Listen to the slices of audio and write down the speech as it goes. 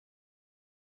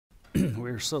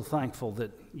We're so thankful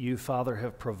that you, Father,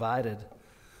 have provided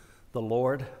the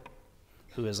Lord,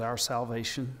 who is our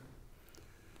salvation.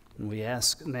 And we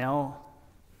ask now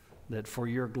that for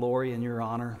your glory and your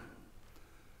honor,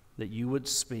 that you would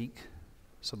speak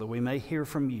so that we may hear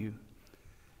from you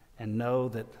and know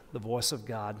that the voice of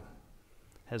God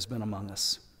has been among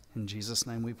us. In Jesus'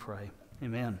 name we pray.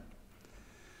 Amen.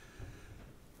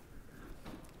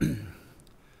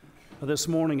 This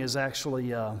morning is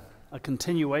actually a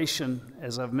continuation,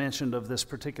 as I've mentioned, of this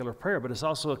particular prayer, but it's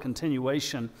also a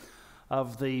continuation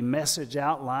of the message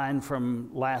outline from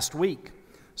last week.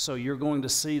 So you're going to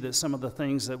see that some of the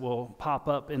things that will pop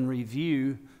up in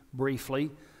review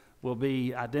briefly will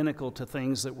be identical to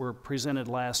things that were presented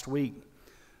last week.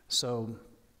 So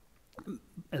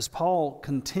as Paul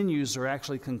continues, or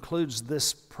actually concludes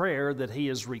this prayer that he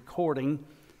is recording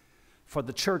for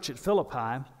the church at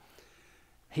Philippi,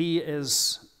 he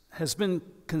has been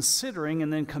considering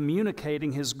and then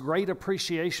communicating his great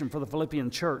appreciation for the Philippian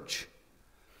church.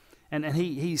 And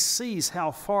he sees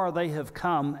how far they have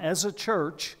come as a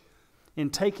church in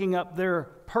taking up their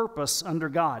purpose under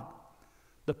God,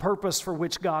 the purpose for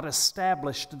which God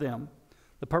established them,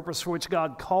 the purpose for which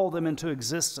God called them into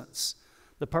existence,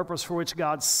 the purpose for which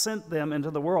God sent them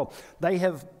into the world. They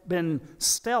have been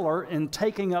stellar in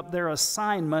taking up their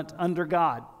assignment under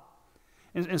God.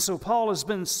 And so Paul has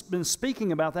been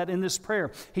speaking about that in this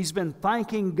prayer. He's been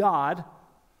thanking God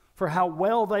for how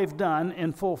well they've done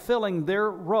in fulfilling their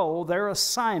role, their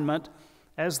assignment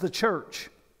as the church.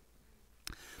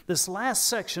 This last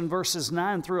section, verses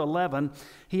 9 through 11,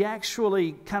 he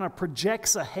actually kind of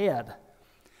projects ahead.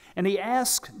 And he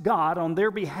asks God on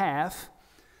their behalf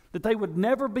that they would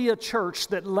never be a church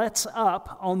that lets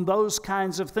up on those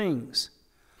kinds of things.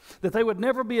 That they would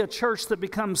never be a church that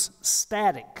becomes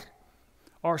static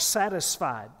or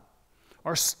satisfied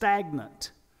or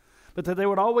stagnant, but that they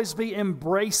would always be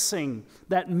embracing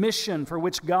that mission for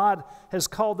which God has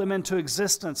called them into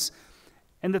existence,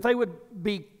 and that they would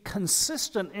be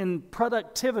consistent in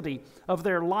productivity of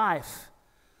their life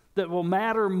that will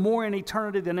matter more in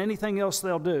eternity than anything else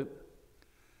they'll do.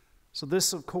 So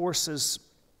this, of course, is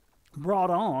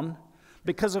brought on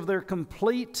because of their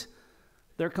complete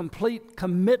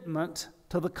commitment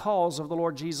to the cause of the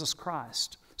Lord Jesus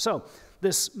Christ. So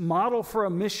this model for a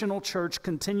missional church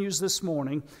continues this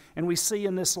morning, and we see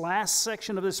in this last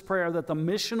section of this prayer that the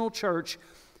missional church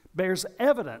bears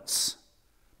evidence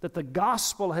that the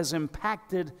gospel has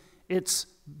impacted its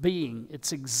being,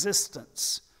 its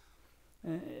existence.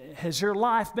 Has your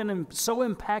life been so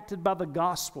impacted by the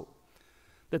gospel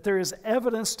that there is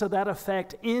evidence to that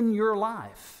effect in your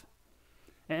life?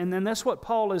 And then that's what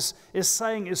Paul is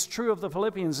saying is true of the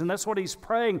Philippians, and that's what he's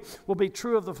praying will be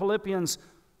true of the Philippians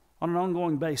on an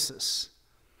ongoing basis.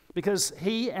 Because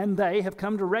he and they have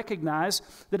come to recognize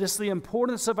that it's the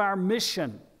importance of our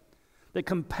mission that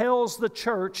compels the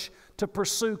church to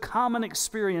pursue common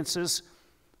experiences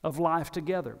of life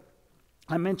together.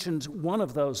 I mentioned one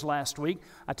of those last week.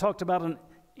 I talked about an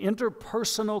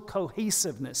interpersonal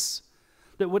cohesiveness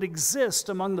that would exist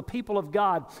among the people of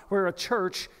God where a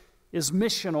church is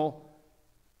missional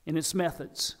in its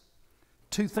methods.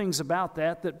 Two things about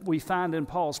that we find in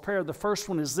Paul's prayer. The first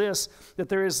one is this, that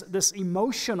there is this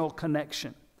emotional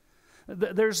connection.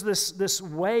 There's this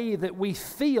way that we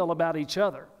feel about each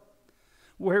other,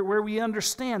 where we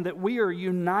understand that we are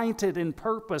united in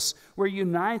purpose, we're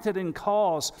united in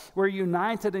cause, we're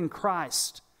united in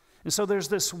Christ. And so there's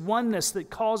this oneness that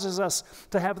causes us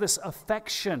to have this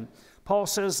affection. Paul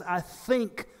says, I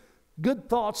think good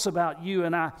thoughts about you,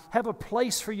 and I have a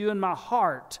place for you in my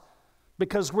heart,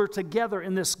 because we're together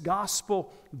in this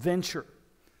gospel venture.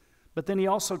 But then he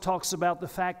also talks about the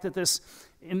fact that this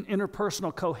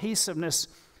interpersonal cohesiveness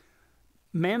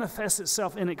manifests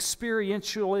itself in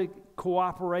experiential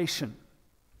cooperation.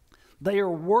 They are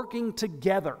working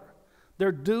together.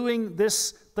 They're doing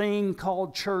this thing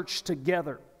called church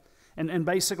together. And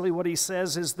basically what he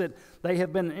says is that they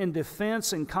have been in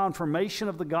defense and confirmation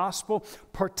of the gospel,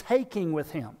 partaking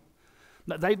with him.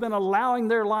 They've been allowing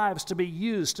their lives to be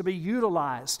used, to be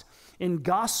utilized in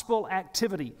gospel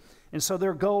activity. And so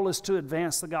their goal is to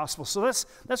advance the gospel. So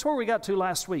that's where we got to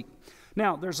last week.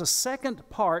 Now, there's a second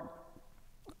part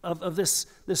of this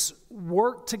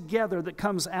work together that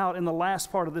comes out in the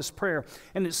last part of this prayer.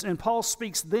 And Paul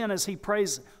speaks then as he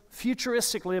prays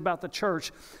futuristically about the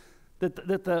church, that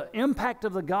the impact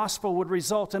of the gospel would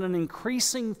result in an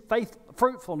increasing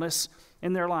fruitfulness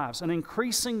in their lives, an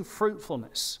increasing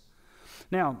fruitfulness.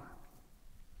 Now,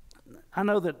 I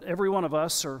know that every one of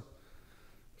us are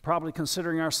probably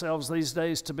considering ourselves these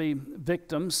days to be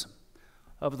victims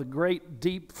of the great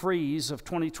deep freeze of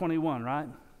 2021, right?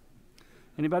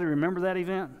 Anybody remember that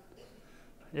event?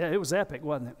 Yeah, it was epic,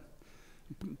 wasn't it?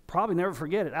 Probably never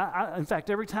forget it. In fact,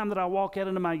 every time that I walk out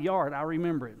into my yard, I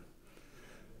remember it.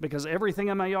 Because everything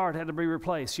in my yard had to be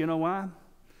replaced. You know why?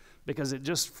 Because it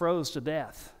just froze to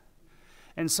death.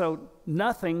 And so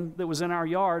nothing that was in our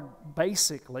yard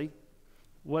basically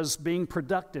was being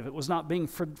productive. It was not being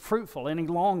fruitful any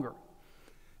longer.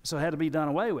 So it had to be done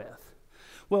away with.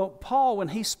 Well, Paul, when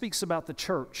he speaks about the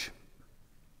church,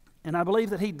 and I believe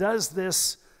that he does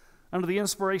this under the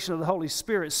inspiration of the Holy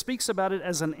Spirit, speaks about it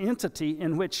as an entity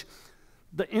in which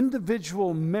the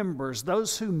individual members,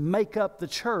 those who make up the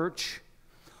church,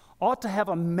 ought to have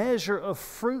a measure of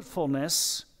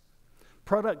fruitfulness,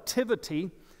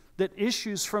 productivity that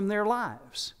issues from their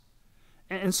lives.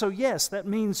 And so, yes, that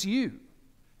means you,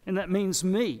 and that means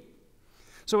me.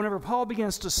 So whenever Paul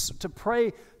begins to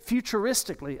pray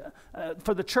futuristically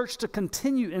for the church to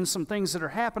continue in some things that are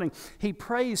happening, he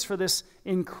prays for this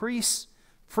increased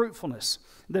fruitfulness,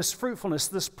 this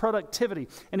productivity.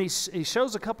 And he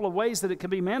shows a couple of ways that it can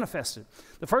be manifested.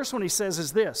 The first one he says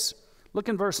is this. Look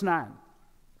in verse 9.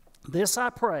 This I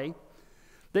pray,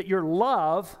 that your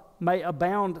love may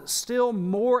abound still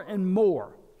more and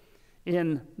more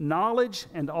in knowledge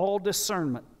and all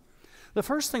discernment. The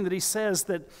first thing that he says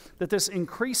that this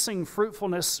increasing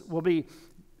fruitfulness will be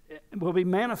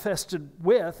manifested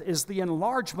with is the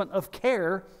enlargement of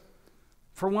care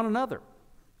for one another.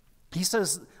 He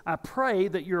says, I pray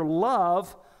that your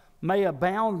love may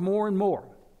abound more and more.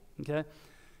 Okay?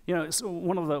 You know, it's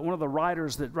one of the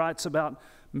writers that writes about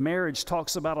marriage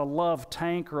talks about a love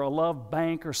tank or a love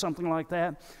bank or something like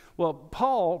that. Well,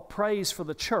 Paul prays for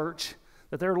the church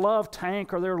that their love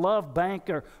tank or their love bank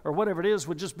or whatever it is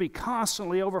would just be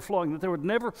constantly overflowing, that there would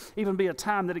never even be a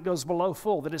time that it goes below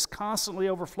full, that it's constantly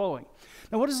overflowing.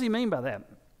 Now, what does he mean by that?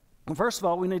 Well, first of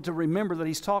all, we need to remember that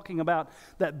he's talking about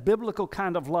that biblical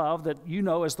kind of love that you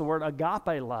know as the word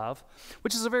agape love,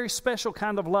 which is a very special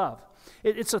kind of love.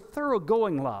 It's a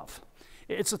thoroughgoing love.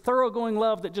 It's a thoroughgoing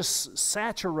love that just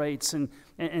saturates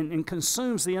and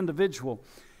consumes the individual.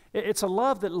 It's a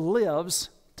love that lives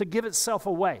to give itself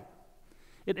away.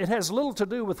 It has little to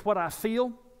do with what I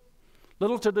feel,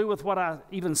 little to do with what I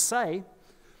even say,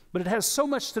 but it has so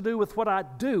much to do with what I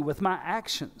do, with my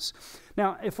actions.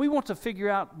 Now, if we want to figure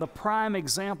out the prime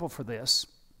example for this,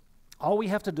 all we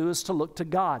have to do is to look to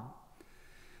God.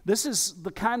 This is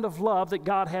the kind of love that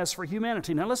God has for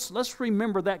humanity. Now, let's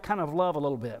remember that kind of love a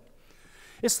little bit.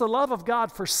 It's the love of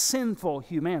God for sinful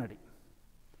humanity.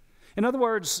 In other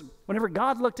words, whenever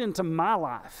God looked into my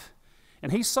life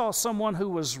and he saw someone who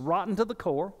was rotten to the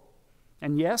core,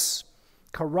 and yes,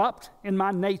 corrupt in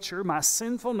my nature, my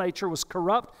sinful nature was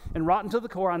corrupt and rotten to the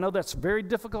core. I know that's very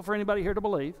difficult for anybody here to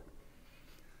believe,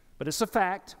 but it's a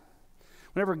fact.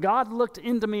 Whenever God looked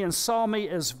into me and saw me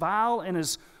as vile and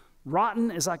as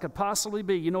rotten as I could possibly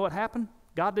be, you know what happened?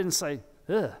 God didn't say,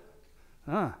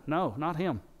 no, not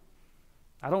him.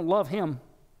 I don't love him.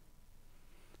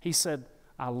 He said,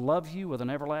 I love you with an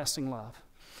everlasting love.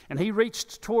 And he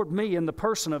reached toward me in the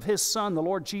person of his Son, the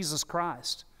Lord Jesus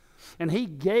Christ. And he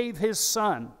gave his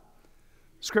Son.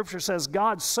 Scripture says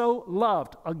God so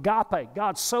loved, agape,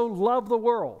 God so loved the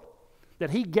world that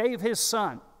he gave his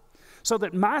Son so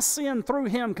that my sin through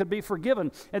him could be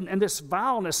forgiven and this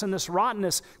vileness and this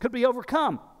rottenness could be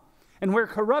overcome. And where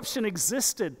corruption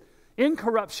existed,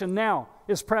 incorruption now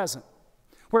is present.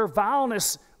 Where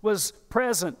vileness was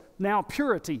present, now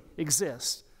purity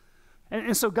exists.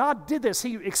 And so God did this.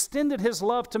 He extended his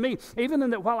love to me. Even in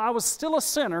that while I was still a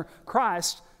sinner,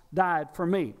 Christ died for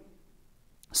me.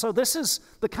 So this is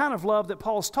the kind of love that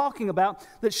Paul's talking about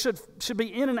that should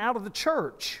be in and out of the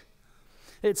church.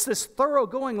 It's this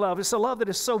thoroughgoing love. It's a love that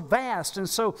is so vast and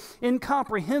so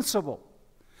incomprehensible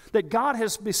that God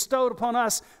has bestowed upon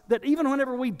us that even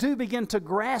whenever we do begin to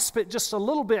grasp it just a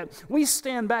little bit, we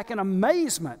stand back in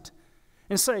amazement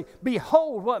and say,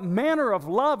 behold, what manner of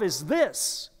love is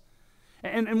this?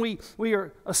 And we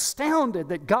are astounded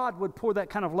that God would pour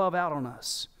that kind of love out on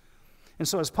us. And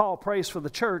so as Paul prays for the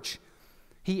church,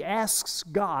 he asks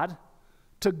God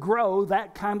to grow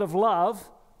that kind of love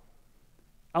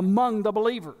among the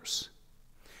believers.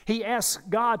 He asks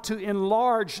God to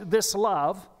enlarge this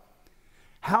love.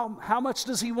 How much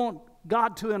does he want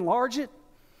God to enlarge it?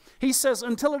 He says,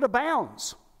 until it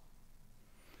abounds.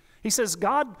 He says,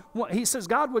 God,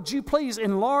 would you please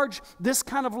enlarge this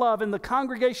kind of love in the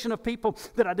congregation of people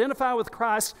that identify with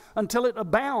Christ until it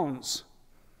abounds?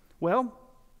 Well,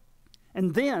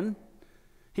 and then,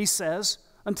 he says,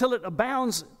 until it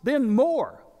abounds, then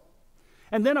more.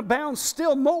 And then abounds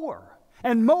still more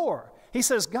and more. He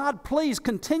says, God, please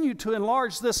continue to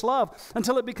enlarge this love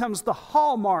until it becomes the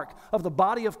hallmark of the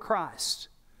body of Christ.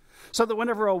 So that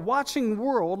whenever a watching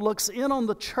world looks in on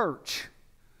the church,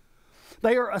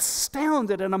 they are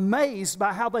astounded and amazed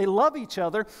by how they love each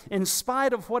other in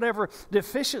spite of whatever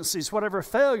deficiencies, whatever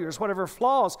failures, whatever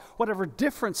flaws, whatever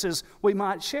differences we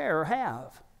might share or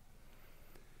have.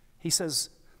 He says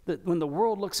that when the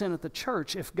world looks in at the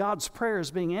church, if God's prayer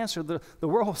is being answered, the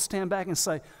world will stand back and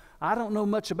say, I don't know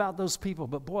much about those people,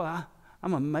 but boy,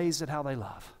 I'm amazed at how they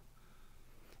love.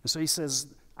 And so he says,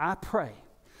 I pray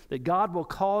that God will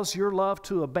cause your love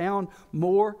to abound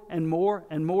more and more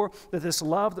and more, that this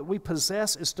love that we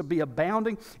possess is to be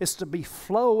abounding, is to be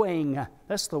flowing,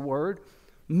 that's the word,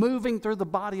 moving through the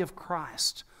body of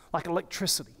Christ like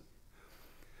electricity.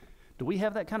 Do we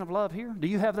have that kind of love here? Do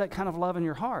you have that kind of love in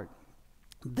your heart?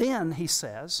 Then, he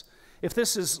says, if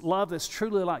this is love that's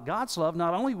truly like God's love,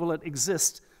 not only will it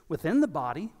exist within the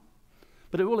body,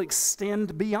 but it will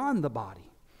extend beyond the body.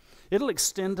 It'll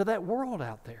extend to that world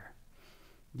out there.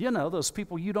 You know, those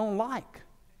people you don't like.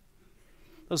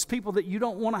 Those people that you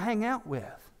don't want to hang out with.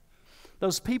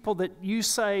 Those people that you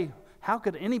say, how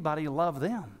could anybody love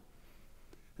them?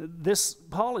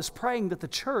 Paul is praying that the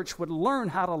church would learn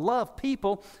how to love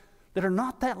people that are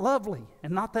not that lovely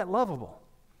and not that lovable.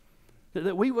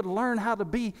 That we would learn how to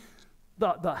be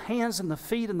the hands and the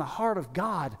feet and the heart of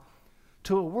God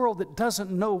to a world that doesn't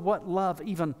know what love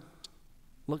even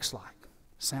looks like,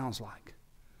 sounds like.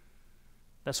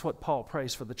 That's what Paul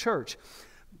prays for the church.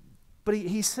 But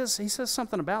he says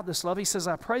something about this love. He says,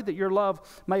 I pray that your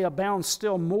love may abound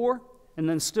still more, and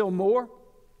then still more.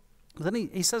 Then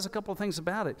he says a couple of things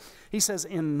about it. He says,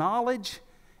 in knowledge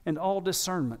and all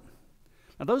discernment.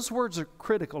 Now those words are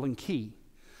critical and key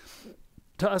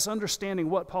to us understanding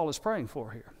what Paul is praying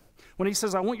for here. When he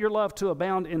says, I want your love to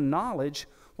abound in knowledge,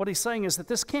 what he's saying is that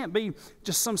this can't be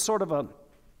just some sort of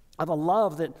a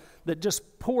love that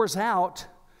just pours out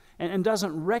and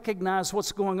doesn't recognize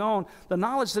what's going on. The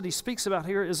knowledge that he speaks about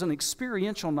here is an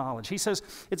experiential knowledge. He says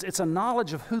it's a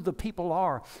knowledge of who the people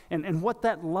are and what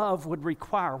that love would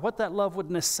require, what that love would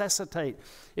necessitate.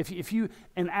 If you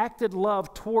enacted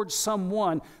love towards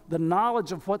someone, the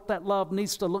knowledge of what that love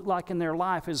needs to look like in their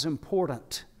life is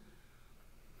important.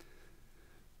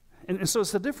 And so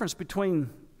it's the difference between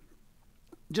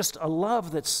just a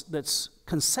love that's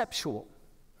conceptual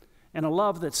and a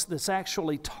love that's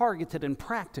actually targeted and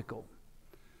practical.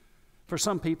 For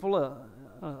some people,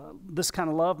 this kind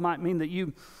of love might mean that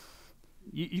you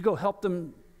go help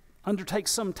them undertake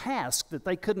some task that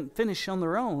they couldn't finish on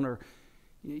their own, or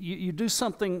you do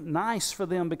something nice for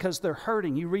them because they're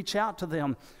hurting. You reach out to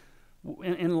them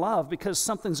in love because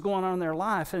something's going on in their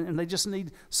life and they just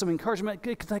need some encouragement.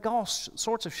 It can take all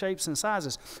sorts of shapes and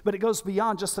sizes, but it goes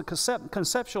beyond just the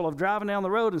conceptual of driving down the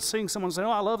road and seeing someone say,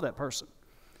 oh, I love that person.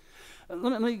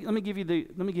 Let me give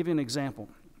you an example.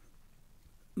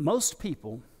 Most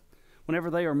people, whenever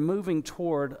they are moving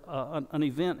toward an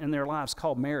event in their lives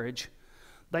called marriage,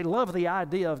 they love the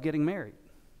idea of getting married,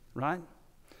 right?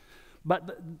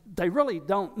 But they really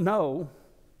don't know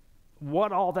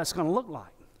what all that's going to look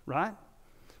like, right?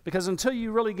 Because until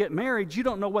you really get married, you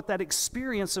don't know what that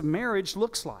experience of marriage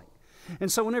looks like.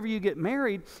 And so whenever you get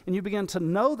married and you begin to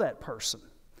know that person,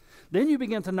 then you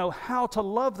begin to know how to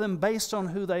love them based on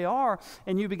who they are,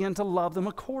 and you begin to love them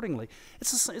accordingly.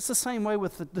 It's the same way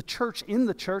with the church in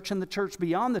the church and the church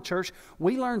beyond the church.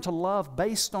 We learn to love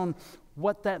based on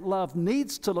what that love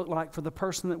needs to look like for the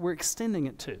person that we're extending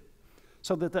it to,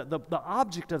 so that the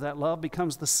object of that love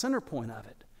becomes the center point of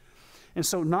it. And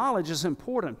so knowledge is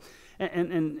important.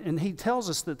 And he tells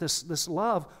us that this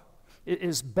love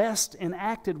is best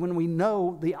enacted when we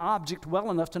know the object well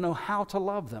enough to know how to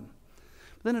love them.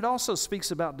 Then it also speaks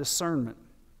about discernment.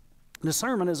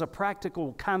 Discernment is a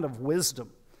practical kind of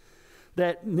wisdom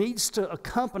that needs to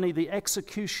accompany the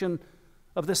execution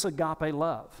of this agape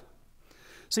love.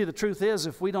 See, the truth is,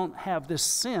 if we don't have this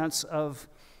sense of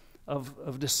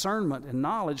discernment and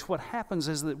knowledge, what happens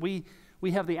is that we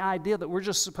have the idea that we're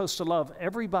just supposed to love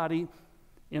everybody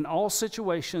in all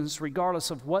situations, regardless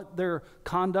of what their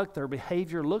conduct, their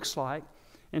behavior looks like.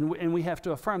 And we have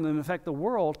to affirm them. In fact, the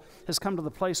world has come to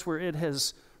the place where it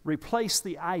has replaced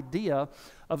the idea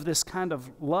of this kind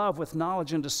of love with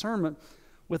knowledge and discernment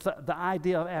with the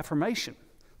idea of affirmation.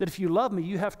 That if you love me,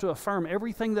 you have to affirm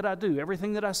everything that I do,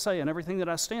 everything that I say, and everything that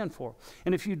I stand for.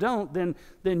 And if you don't, then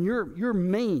you're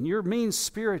mean. You're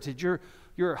mean-spirited.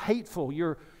 You're hateful.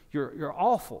 You're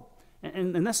awful.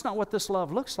 And that's not what this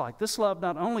love looks like. This love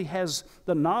not only has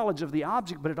the knowledge of the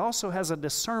object, but it also has a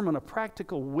discernment, a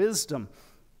practical wisdom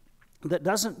that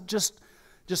doesn't just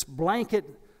blanket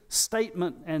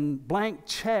statement and blank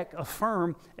check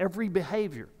affirm every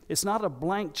behavior. It's not a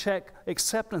blank check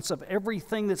acceptance of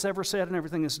everything that's ever said and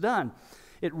everything that's done.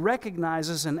 It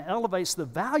recognizes and elevates the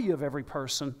value of every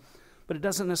person, but it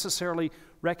doesn't necessarily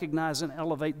recognize and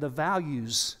elevate the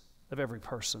values of every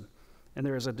person. And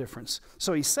there is a difference.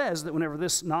 So he says that whenever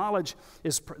this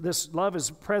love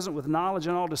is present with knowledge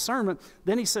and all discernment,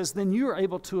 then he says, then you are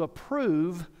able to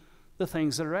approve the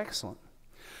things that are excellent.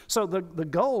 So the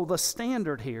goal, the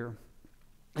standard here,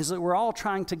 is that we're all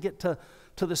trying to get to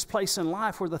this place in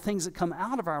life where the things that come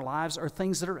out of our lives are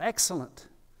things that are excellent.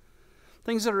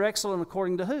 Things that are excellent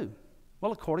according to who?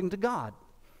 Well, according to God.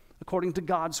 According to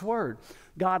God's Word.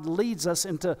 God leads us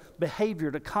into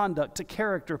behavior, to conduct, to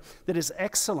character that is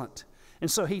excellent. And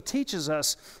so he teaches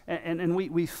us, and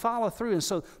we follow through. And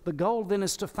so the goal then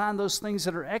is to find those things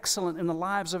that are excellent in the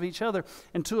lives of each other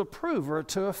and to approve or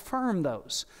to affirm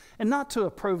those. And not to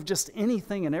approve just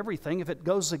anything and everything if it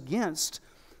goes against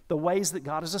the ways that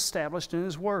God has established in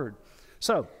His Word.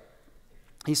 So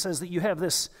he says that you have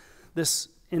this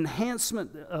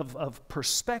enhancement of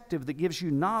perspective that gives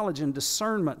you knowledge and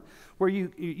discernment, where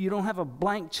you don't have a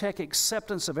blank check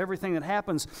acceptance of everything that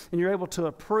happens, and you're able to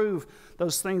approve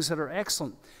those things that are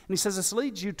excellent. And he says this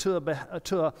leads you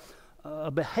to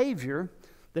a behavior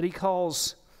that he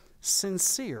calls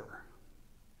sincere.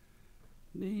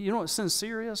 You know what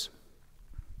sincere is?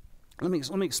 Let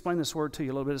me explain this word to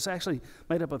you a little bit. It's actually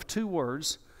made up of two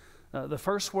words. The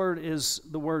first word is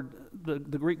the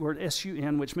Greek word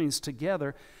sun, which means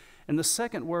together. And the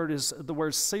second word is the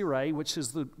word sire, which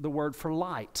is the word for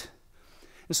light.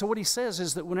 And so what he says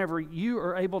is that whenever you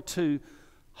are able to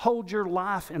hold your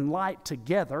life and light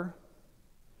together,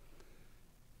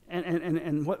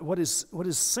 and what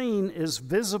is seen is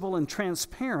visible and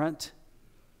transparent,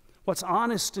 what's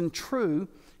honest and true,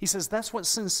 he says that's what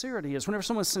sincerity is. Whenever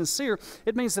someone's sincere,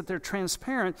 it means that they're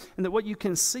transparent and that what you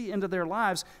can see into their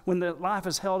lives when their life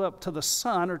is held up to the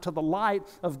sun or to the light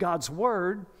of God's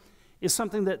Word is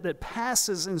something that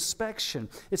passes inspection.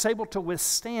 It's able to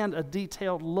withstand a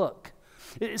detailed look.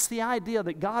 It's the idea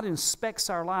that God inspects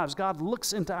our lives. God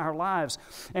looks into our lives.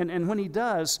 And when He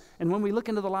does, and when we look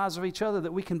into the lives of each other,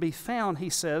 that we can be found, he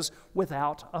says,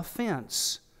 without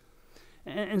offense.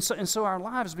 And so our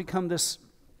lives become this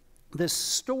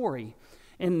story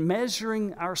in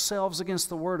measuring ourselves against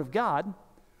the Word of God,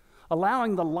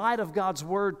 allowing the light of God's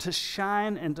Word to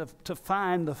shine and to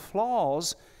find the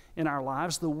flaws in our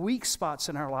lives, the weak spots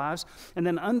in our lives, and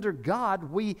then under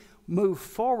God we move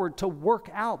forward to work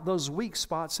out those weak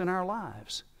spots in our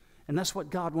lives. And that's what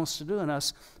God wants to do in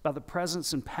us by the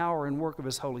presence and power and work of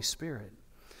His Holy Spirit.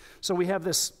 So we have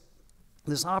this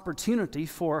opportunity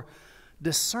for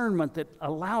discernment that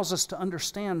allows us to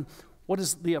understand what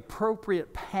is the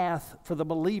appropriate path for the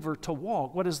believer to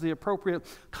walk, what is the appropriate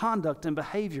conduct and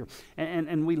behavior.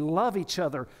 And we love each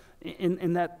other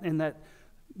in that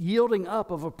yielding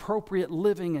up of appropriate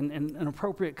living and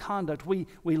appropriate conduct. We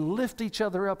lift each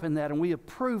other up in that, and we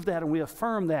approve that, and we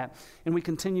affirm that, and we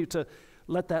continue to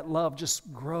let that love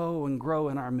just grow and grow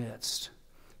in our midst.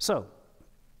 So,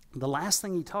 the last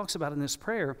thing he talks about in this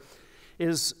prayer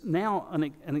is now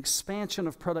an expansion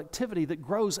of productivity that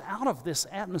grows out of this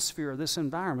atmosphere, this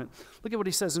environment. Look at what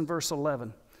he says in verse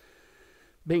 11.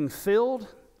 Being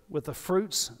filled with the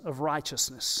fruits of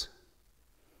righteousness.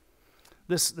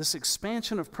 This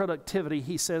expansion of productivity,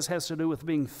 he says, has to do with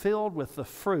being filled with the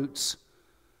fruits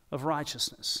of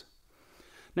righteousness.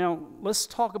 Now, let's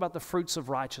talk about the fruits of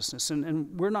righteousness.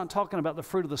 And we're not talking about the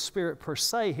fruit of the Spirit per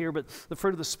se here, but the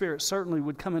fruit of the Spirit certainly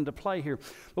would come into play here.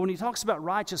 But when he talks about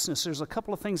righteousness, there's a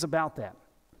couple of things about that.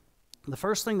 The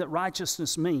first thing that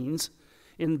righteousness means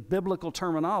in biblical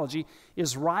terminology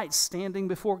is right standing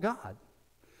before God.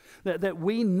 That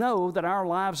we know that our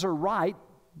lives are right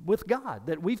with God,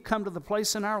 that we've come to the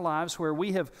place in our lives where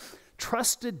we have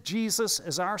trusted Jesus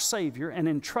as our Savior and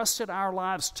entrusted our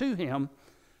lives to Him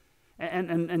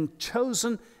and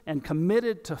chosen and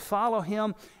committed to follow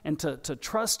Him and to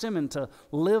trust Him and to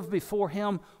live before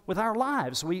Him with our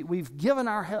lives. We've given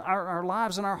our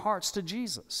lives and our hearts to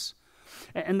Jesus.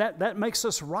 And that makes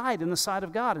us right in the sight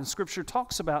of God. And Scripture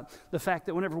talks about the fact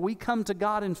that whenever we come to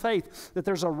God in faith, that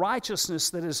there's a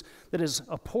righteousness that is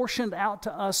apportioned out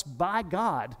to us by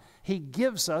God. He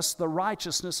gives us the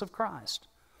righteousness of Christ.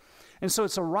 And so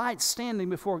it's a right standing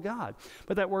before God.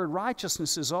 But that word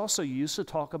righteousness is also used to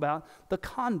talk about the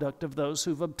conduct of those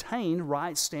who've obtained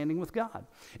right standing with God.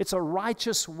 It's a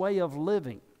righteous way of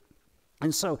living.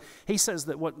 And so he says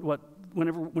that what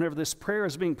whenever this prayer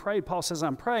is being prayed, Paul says,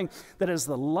 I'm praying that as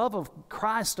the love of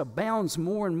Christ abounds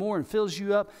more and more and fills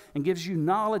you up and gives you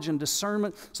knowledge and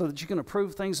discernment so that you can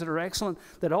approve things that are excellent,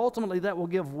 that ultimately that will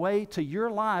give way to your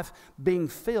life being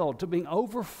filled, to being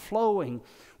overflowing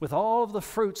with all of the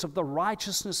fruits of the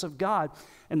righteousness of God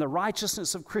and the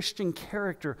righteousness of Christian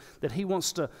character that He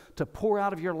wants to pour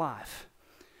out of your life.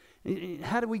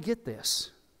 How do we get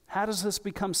this? How does this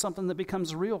become something that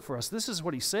becomes real for us? This is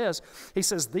what he says. He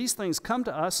says, these things come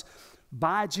to us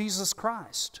by Jesus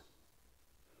Christ.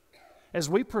 As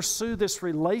we pursue this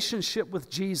relationship with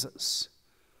Jesus,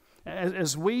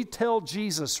 as we tell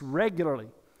Jesus regularly,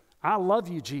 I love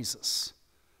you, Jesus.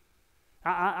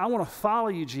 I want to follow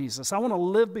you, Jesus. I want to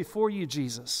live before you,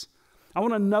 Jesus. I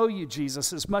want to know you,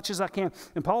 Jesus, as much as I can.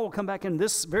 And Paul will come back in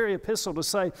this very epistle to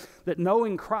say that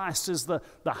knowing Christ is the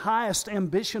highest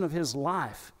ambition of his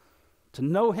life. To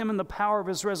know Him in the power of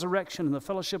His resurrection and the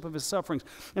fellowship of His sufferings.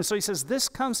 And so he says, this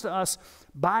comes to us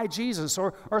by Jesus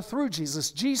or through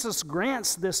Jesus. Jesus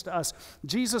grants this to us.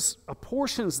 Jesus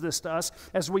apportions this to us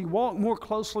as we walk more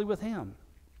closely with Him.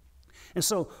 And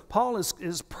so Paul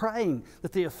is praying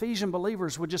that the Ephesian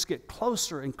believers would just get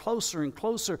closer and closer and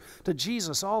closer to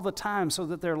Jesus all the time so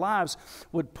that their lives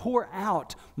would pour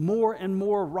out more and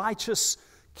more righteous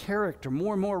character,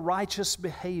 more and more righteous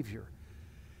behavior.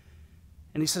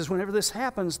 And he says, whenever this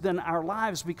happens, then our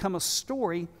lives become a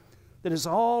story that is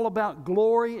all about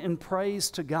glory and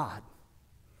praise to God.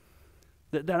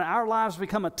 That our lives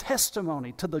become a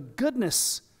testimony to the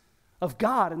goodness of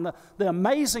God and the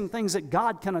amazing things that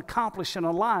God can accomplish in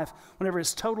a life whenever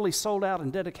it's totally sold out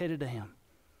and dedicated to Him.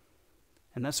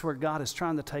 And that's where God is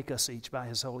trying to take us each by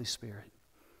His Holy Spirit,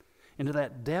 into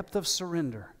that depth of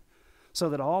surrender, so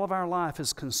that all of our life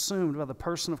is consumed by the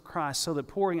person of Christ, so that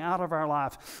pouring out of our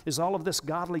life is all of this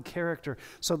godly character,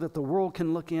 so that the world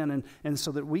can look in and so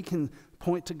that we can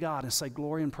point to God and say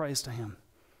glory and praise to Him.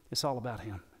 It's all about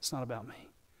Him. It's not about me.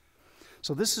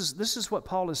 So this is what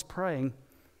Paul is praying.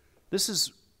 This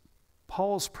is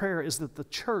Paul's prayer, is that the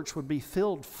church would be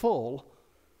filled full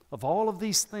of all of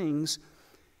these things,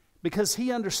 because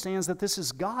he understands that this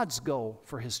is God's goal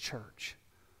for His church.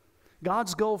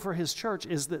 God's goal for His church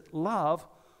is that love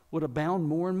would abound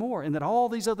more and more, and that all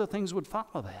these other things would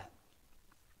follow that.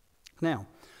 Now,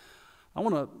 I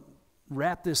want to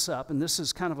wrap this up, and this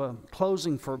is kind of a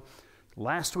closing for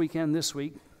last week and this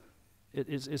week.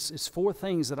 It's 4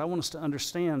 things that I want us to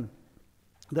understand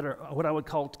that are what I would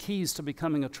call keys to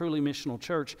becoming a truly missional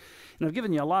church. And I've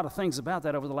given you a lot of things about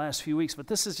that over the last few weeks, but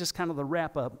this is just kind of the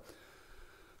wrap-up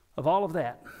of all of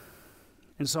that.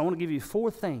 And so I want to give you 4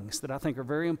 things that I think are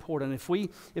very important. If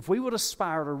we would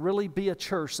aspire to really be a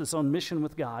church that's on mission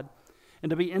with God, and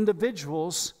to be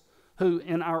individuals who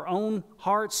in our own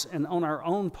hearts and on our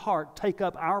own part take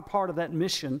up our part of that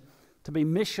mission, to be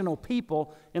missional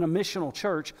people in a missional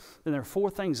church, then there are 4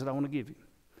 things that I want to give you.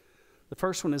 The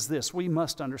first one is this: we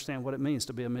must understand what it means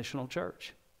to be a missional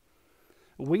church.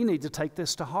 We need to take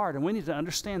this to heart, and we need to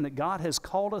understand that God has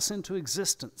called us into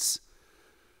existence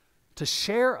to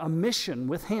share a mission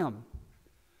with Him,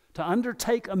 to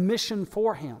undertake a mission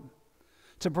for Him,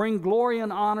 to bring glory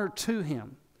and honor to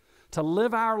Him, to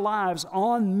live our lives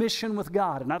on mission with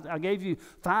God. And I gave you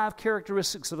 5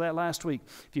 characteristics of that last week.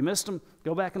 If you missed them,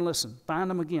 go back and listen. Find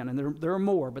them again. And there are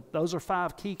more, but those are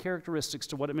 5 key characteristics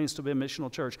to what it means to be a missional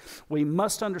church. We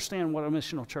must understand what a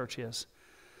missional church is.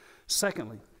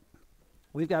 Secondly,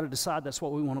 we've got to decide that's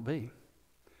what we want to be.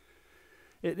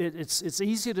 It's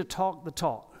easy to talk the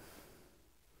talk,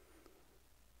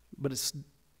 but it's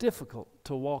difficult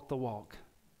to walk the walk.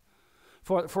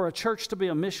 For a church to be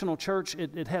a missional church,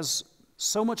 it has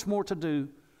so much more to do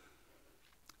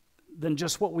than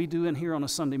just what we do in here on a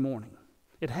Sunday morning.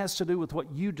 It has to do with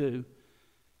what you do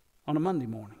on a Monday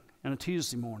morning and a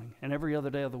Tuesday morning and every other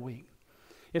day of the week.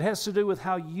 It has to do with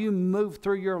how you move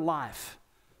through your life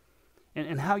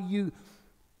and how you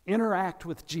interact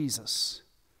with Jesus,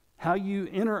 how you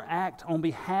interact on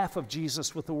behalf of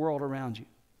Jesus with the world around you.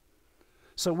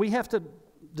 So we have to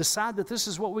decide that this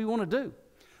is what we want to do.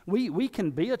 We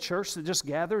can be a church that just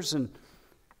gathers and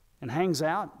hangs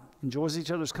out, enjoys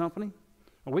each other's company,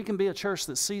 or we can be a church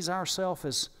that sees ourselves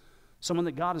as someone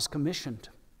that God has commissioned.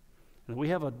 And we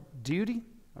have a duty,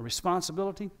 a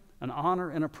responsibility, an honor,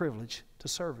 and a privilege to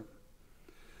serve Him.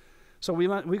 So we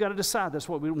got to decide that's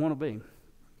what we want to be.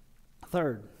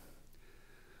 Third,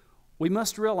 we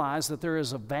must realize that there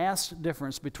is a vast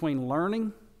difference between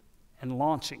learning and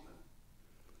launching.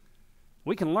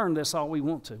 We can learn this all we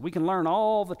want to. We can learn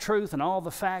all the truth and all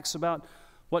the facts about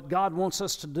what God wants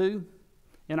us to do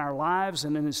in our lives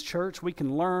and in His church. We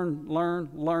can learn.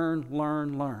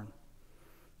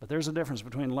 But there's a difference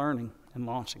between learning and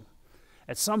launching.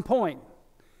 At some point,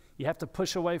 you have to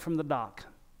push away from the dock.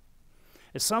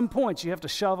 At some point, you have to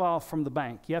shove off from the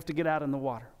bank. You have to get out in the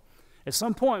water. At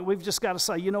some point, we've just got to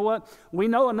say, you know what? We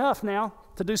know enough now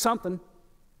to do something.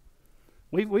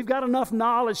 We've got enough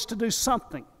knowledge to do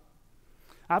something.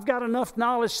 I've got enough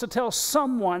knowledge to tell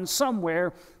someone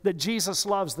somewhere that Jesus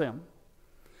loves them.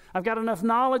 I've got enough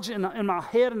knowledge in my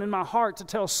head and in my heart to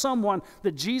tell someone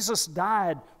that Jesus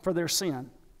died for their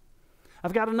sin.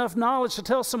 I've got enough knowledge to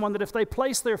tell someone that if they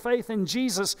place their faith in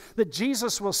Jesus, that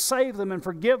Jesus will save them and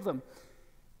forgive them,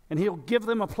 and He'll give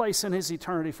them a place in His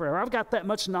eternity forever. I've got that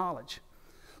much knowledge.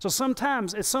 So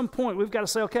sometimes, at some point, we've got to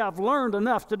say, okay, I've learned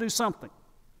enough to do something.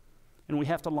 And we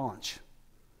have to launch.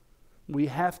 We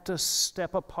have to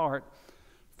step apart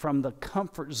from the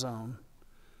comfort zone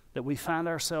that we find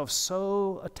ourselves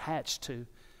so attached to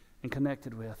and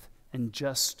connected with, and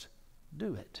just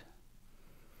do it.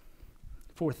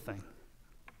 Fourth thing,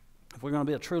 if we're going to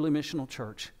be a truly missional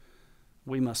church,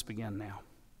 we must begin now.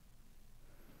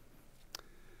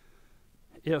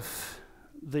 If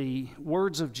the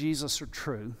words of Jesus are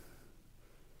true,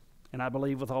 and I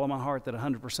believe with all of my heart that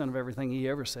 100% of everything He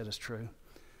ever said is true,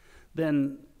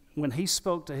 then when He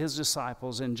spoke to His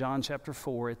disciples in John chapter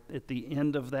 4, at the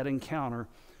end of that encounter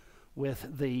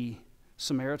with the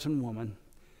Samaritan woman,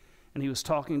 and He was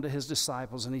talking to His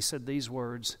disciples, and He said these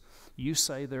words, "You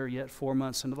say there are yet 4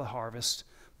 months into the harvest,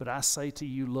 but I say to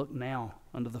you, look now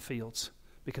unto the fields,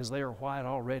 because they are white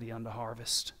already unto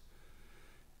harvest.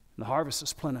 And the harvest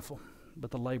is plentiful, but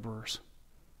the laborers,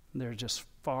 they're just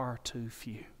far too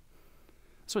few."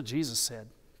 That's what Jesus said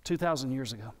 2,000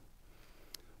 years ago.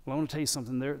 Well, I want to tell you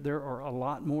something. There are a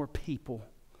lot more people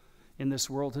in this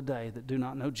world today that do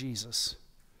not know Jesus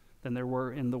than there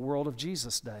were in the world of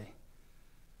Jesus' day.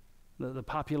 The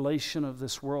population of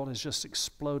this world has just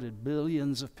exploded.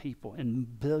 Billions of people,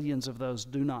 and billions of those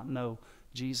do not know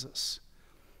Jesus.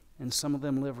 And some of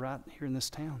them live right here in this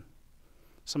town.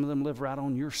 Some of them live right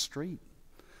on your street.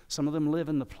 Some of them live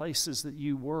in the places that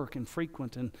you work and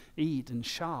frequent and eat and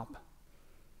shop.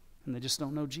 And they just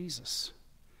don't know Jesus.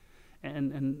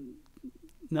 And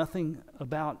nothing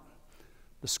about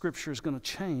the Scripture is going to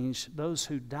change. Those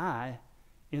who die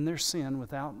in their sin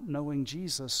without knowing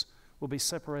Jesus will be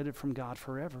separated from God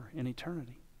forever in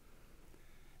eternity.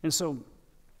 And so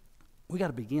we got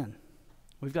to begin.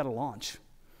 We've got to launch.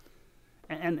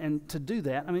 And to do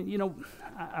that, I mean, you know,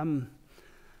 I'm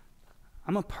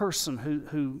a person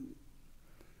who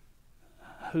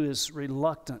is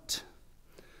reluctant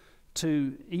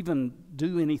to even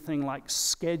do anything like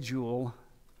schedule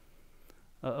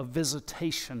a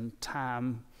visitation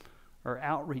time or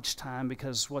outreach time,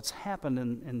 because what's happened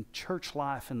in church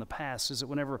life in the past is that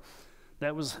whenever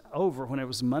that was over, when it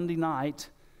was Monday night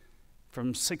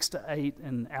from 6 to 8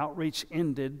 and outreach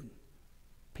ended,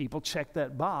 people checked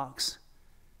that box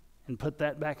and put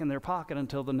that back in their pocket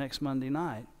until the next Monday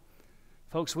night.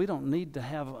 Folks, we don't need to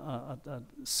have a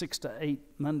 6 to 8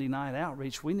 Monday night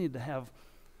outreach. We need to have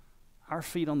our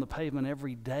feet on the pavement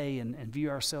every day and view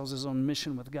ourselves as on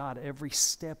mission with God every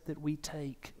step that we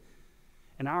take.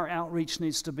 And our outreach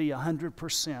needs to be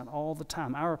 100% all the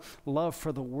time. Our love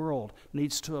for the world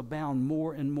needs to abound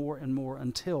more and more and more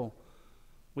until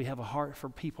we have a heart for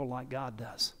people like God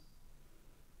does.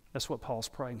 That's what Paul's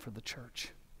praying for the church.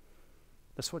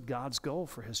 That's what God's goal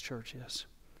for His church is.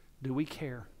 Do we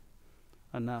care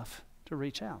enough to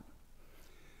reach out?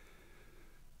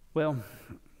 Well,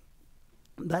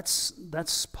 that's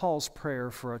Paul's prayer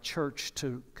for a church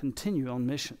to continue on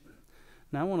mission.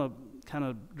 Now I want to kind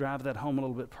of drive that home a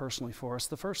little bit personally for us.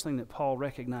 The first thing that Paul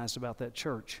recognized about that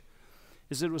church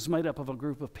is that it was made up of a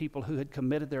group of people who had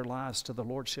committed their lives to the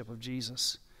lordship of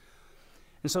Jesus.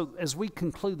 And so as we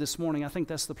conclude this morning, I think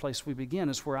that's the place we begin,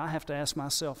 is where I have to ask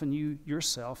myself and you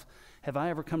yourself, have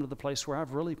I ever come to the place where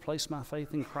I've really placed my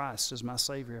faith in Christ as my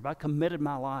Savior? Have I committed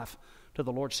my life to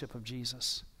the lordship of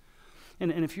Jesus?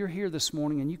 And if you're here this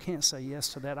morning and you can't say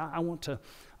yes to that, I want to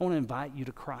invite you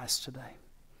to Christ today.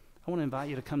 I want to invite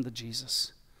you to come to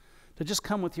Jesus, to just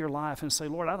come with your life and say,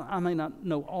 Lord, I may not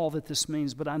know all that this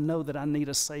means, but I know that I need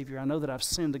a Savior. I know that I've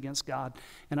sinned against God,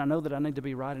 and I know that I need to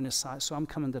be right in His sight, so I'm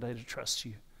coming today to trust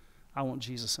you. I want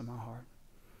Jesus in my heart.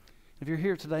 If you're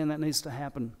here today and that needs to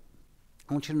happen,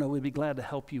 I want you to know we'd be glad to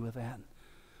help you with that.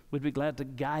 We'd be glad to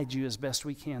guide you as best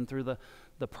we can through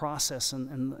the process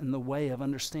and the way of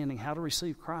understanding how to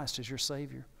receive Christ as your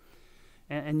Savior.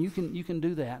 And you can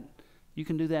do that. You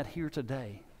can do that here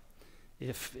today.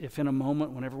 If in a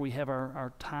moment, whenever we have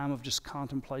our time of just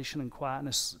contemplation and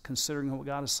quietness, considering what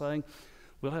God is saying,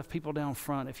 we'll have people down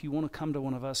front. If you want to come to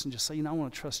one of us and just say, I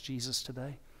want to trust Jesus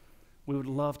today, we would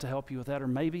love to help you with that. Or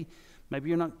maybe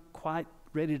you're not quite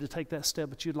ready to take that step,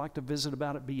 but you'd like to visit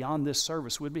about it beyond this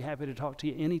service, we'd be happy to talk to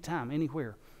you anytime,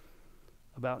 anywhere,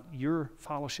 about your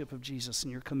fellowship of Jesus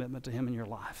and your commitment to Him in your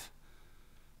life.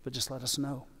 But just let us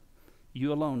know.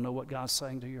 You alone know what God's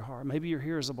saying to your heart. Maybe you're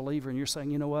here as a believer and you're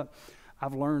saying, you know what,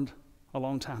 I've learned a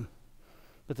long time,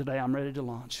 but today I'm ready to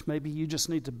launch. Maybe you just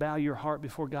need to bow your heart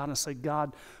before God and say,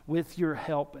 God, with your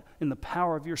help, in the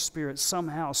power of your Spirit,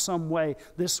 somehow, some way,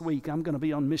 this week I'm going to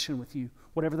be on mission with you,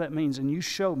 whatever that means. And you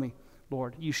show me,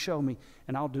 Lord, you show me,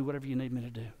 and I'll do whatever you need me to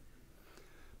do.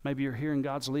 Maybe you're here and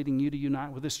God's leading you to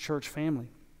unite with this church family.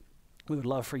 We would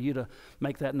love for you to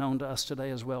make that known to us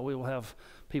today as well. We will have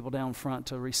people down front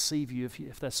to receive you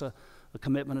if that's a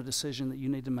commitment, a decision that you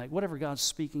need to make. Whatever God's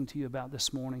speaking to you about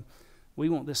this morning, we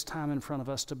want this time in front of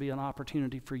us to be an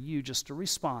opportunity for you just to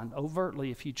respond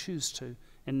overtly if you choose to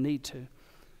and need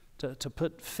to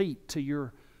put feet to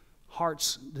your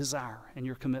heart's desire and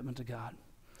your commitment to God.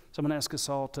 So I'm going to ask us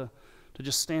all to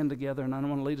just stand together, and I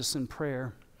want to lead us in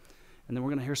prayer. And then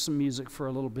we're going to hear some music for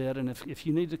a little bit. And if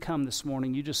you need to come this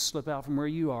morning, you just slip out from where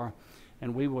you are,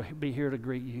 and we will be here to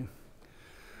greet you.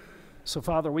 So,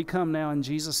 Father, we come now in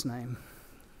Jesus' name.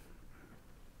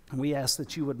 And we ask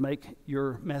that you would make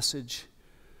your message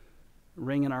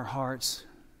ring in our hearts,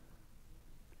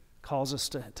 cause us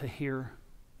to hear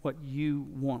what you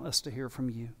want us to hear from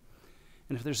you.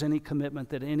 And if there's any commitment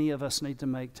that any of us need to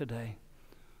make today,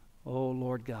 oh,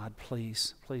 Lord God,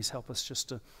 please help us just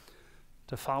to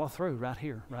follow through right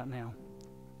here, right now,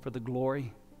 for the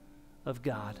glory of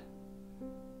God.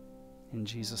 In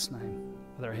Jesus' name.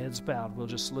 With our heads bowed, we'll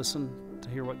just listen to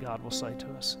hear what God will say to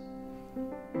us.